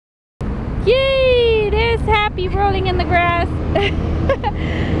Happy rolling in the grass.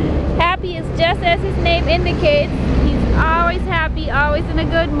 Happy is just as his name indicates. He's always happy, always in a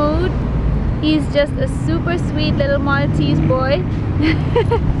good mood. He's just a super sweet little Maltese boy.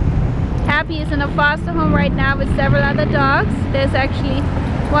 Happy is in a foster home right now with several other dogs. There's actually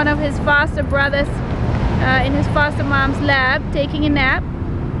one of his foster brothers in his foster mom's lap taking a nap.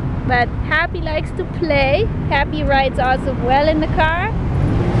 But Happy likes to play. Happy rides also well in the car.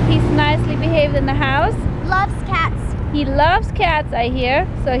 He's nicely behaved in the house. Loves cats. He loves cats, I hear.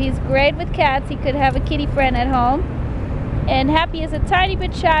 So he's great with cats. He could have a kitty friend at home. And Happy is a tiny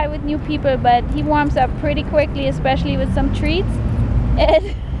bit shy with new people, but he warms up pretty quickly, especially with some treats.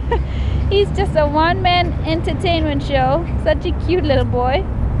 And he's just a one-man entertainment show. Such a cute little boy.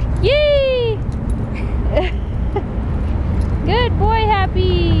 Yay! Good boy,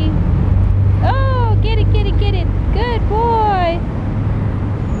 Happy. Oh, get it, get it, get it. Good boy.